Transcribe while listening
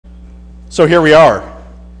So here we are,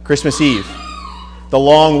 Christmas Eve. The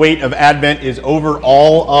long wait of Advent is over.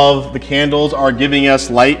 All of the candles are giving us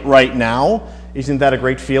light right now. Isn't that a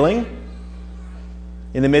great feeling?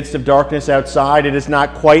 In the midst of darkness outside, it is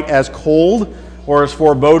not quite as cold or as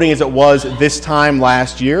foreboding as it was this time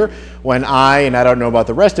last year when I don't know about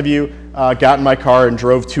the rest of you, got in my car and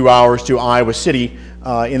drove 2 hours to Iowa City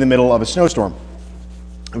in the middle of a snowstorm.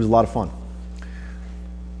 It was a lot of fun.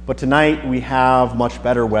 But tonight we have much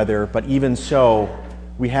better weather, but even so,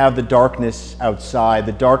 we have the darkness outside,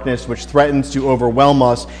 the darkness which threatens to overwhelm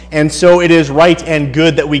us. And so it is right and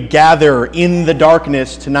good that we gather in the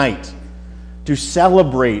darkness tonight to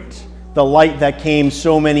celebrate the light that came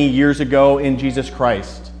so many years ago in Jesus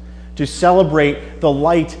Christ, to celebrate the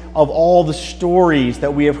light of all the stories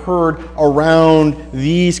that we have heard around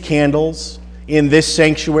these candles, in this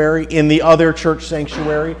sanctuary, in the other church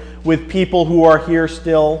sanctuary, with people who are here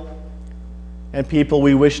still, and people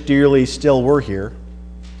we wish dearly still were here.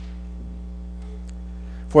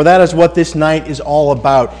 For that is what this night is all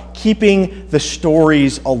about, keeping the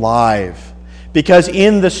stories alive. Because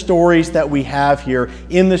in the stories that we have here,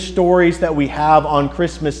 in the stories that we have on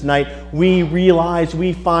Christmas night, we realize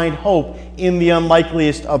we find hope in the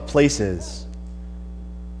unlikeliest of places.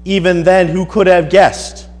 Even then, who could have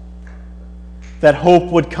guessed that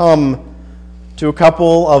hope would come to a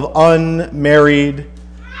couple of unmarried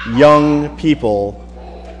young people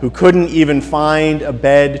who couldn't even find a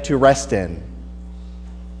bed to rest in,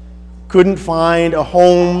 couldn't find a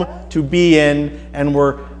home to be in, and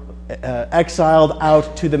were exiled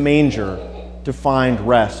out to the manger to find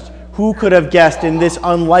rest. Who could have guessed in this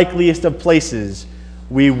unlikeliest of places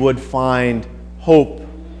we would find hope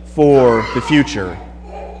for the future?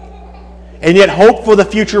 And yet hope for the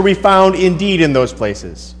future we found indeed in those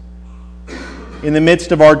places. In the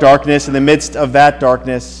midst of our darkness, in the midst of that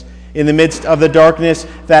darkness, in the midst of the darkness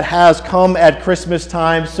that has come at Christmas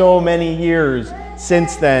time so many years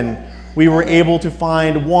since then, we were able to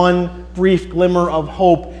find one brief glimmer of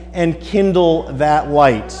hope and kindle that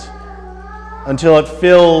light until it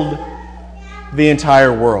filled the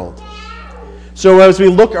entire world. So as we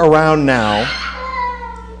look around now,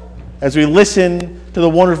 as we listen to the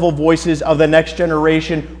wonderful voices of the next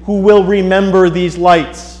generation who will remember these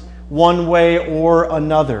lights one way or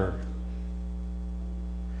another,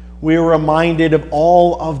 we are reminded of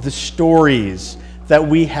all of the stories that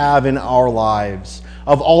we have in our lives,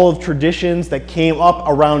 of all of traditions that came up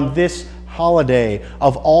around this holiday,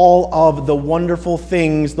 of all of the wonderful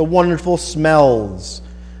things, the wonderful smells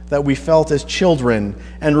that we felt as children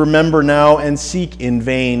and remember now and seek in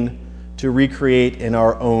vain to recreate in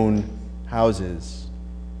our own houses.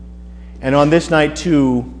 And on this night,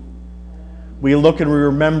 too, we look and we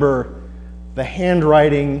remember the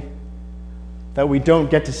handwriting that we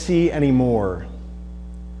don't get to see anymore,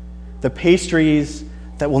 the pastries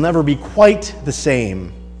that will never be quite the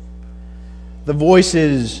same, the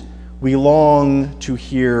voices we long to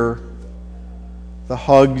hear, the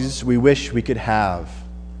hugs we wish we could have.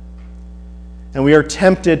 And we are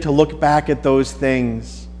tempted to look back at those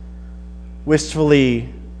things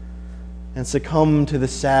wistfully and succumb to the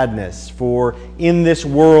sadness, for in this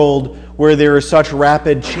world where there is such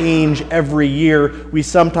rapid change every year, we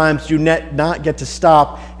sometimes do not get to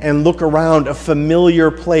stop and look around a familiar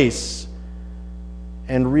place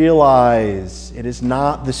and realize it is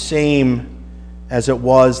not the same as it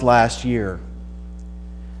was last year.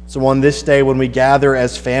 So on this day, when we gather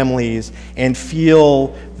as families and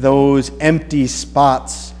feel those empty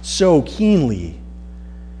spots so keenly,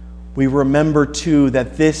 we remember too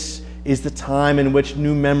that this is the time in which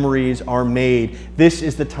new memories are made. This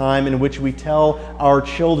is the time in which we tell our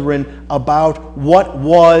children about what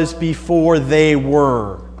was before they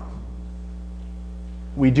were.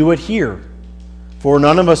 We do it here, for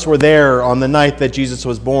none of us were there on the night that Jesus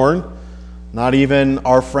was born, not even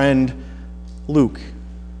our friend Luke.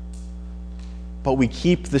 But we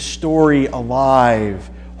keep the story alive,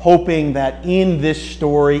 hoping that in this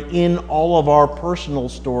story, in all of our personal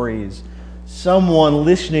stories, someone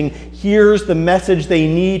listening hears the message they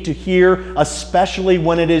need to hear, especially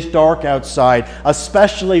when it is dark outside,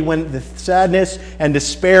 especially when the sadness and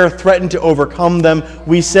despair threaten to overcome them.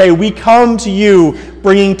 We say, we come to you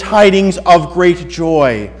bringing tidings of great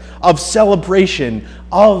joy, of celebration,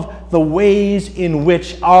 of the ways in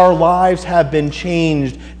which our lives have been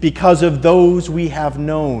changed because of those we have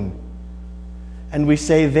known. And we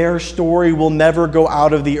say their story will never go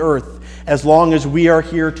out of the earth as long as we are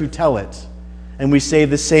here to tell it. And we say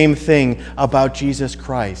the same thing about Jesus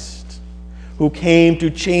Christ, who came to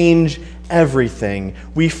change everything.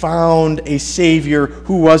 We found a Savior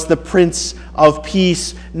who was the Prince of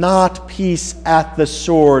Peace, not peace at the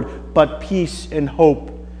sword, but peace and hope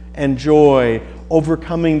and joy,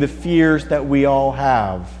 overcoming the fears that we all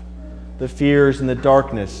have, the fears in the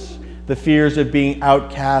darkness, the fears of being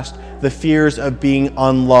outcast, the fears of being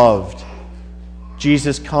unloved.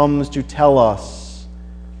 Jesus comes to tell us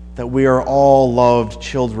that we are all loved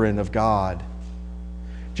children of God.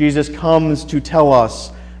 Jesus comes to tell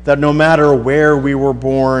us that no matter where we were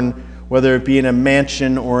born, whether it be in a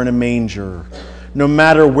mansion or in a manger, no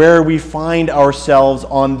matter where we find ourselves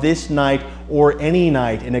on this night or any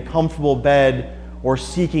night, in a comfortable bed or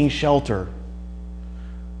seeking shelter,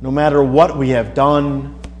 no matter what we have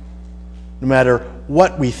done, no matter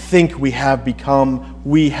what we think we have become,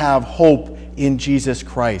 we have hope in Jesus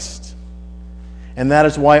Christ. And that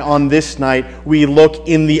is why on this night we look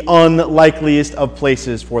in the unlikeliest of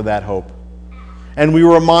places for that hope. And we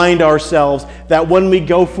remind ourselves that when we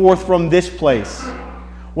go forth from this place,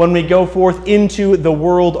 when we go forth into the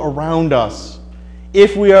world around us,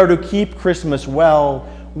 if we are to keep Christmas well,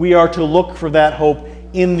 we are to look for that hope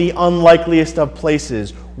in the unlikeliest of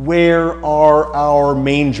places. Where are our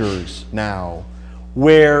mangers now?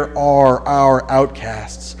 Where are our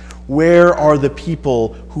outcasts? Where are the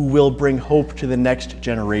people who will bring hope to the next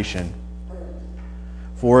generation?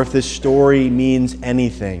 For if this story means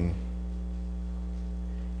anything,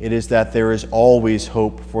 it is that there is always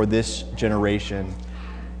hope for this generation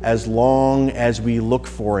as long as we look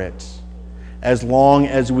for it, as long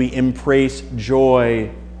as we embrace joy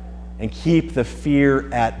and keep the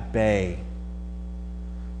fear at bay.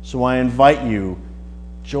 So I invite you,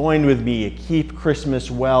 join with me to keep Christmas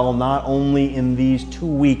well, not only in these 2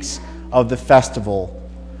 weeks of the festival,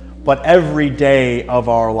 but every day of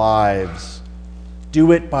our lives.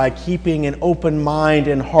 Do it by keeping an open mind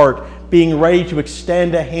and heart, being ready to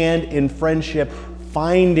extend a hand in friendship,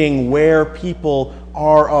 finding where people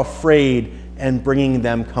are afraid and bringing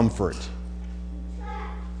them comfort.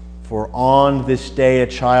 For on this day a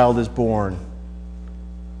child is born,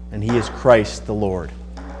 and he is Christ the Lord.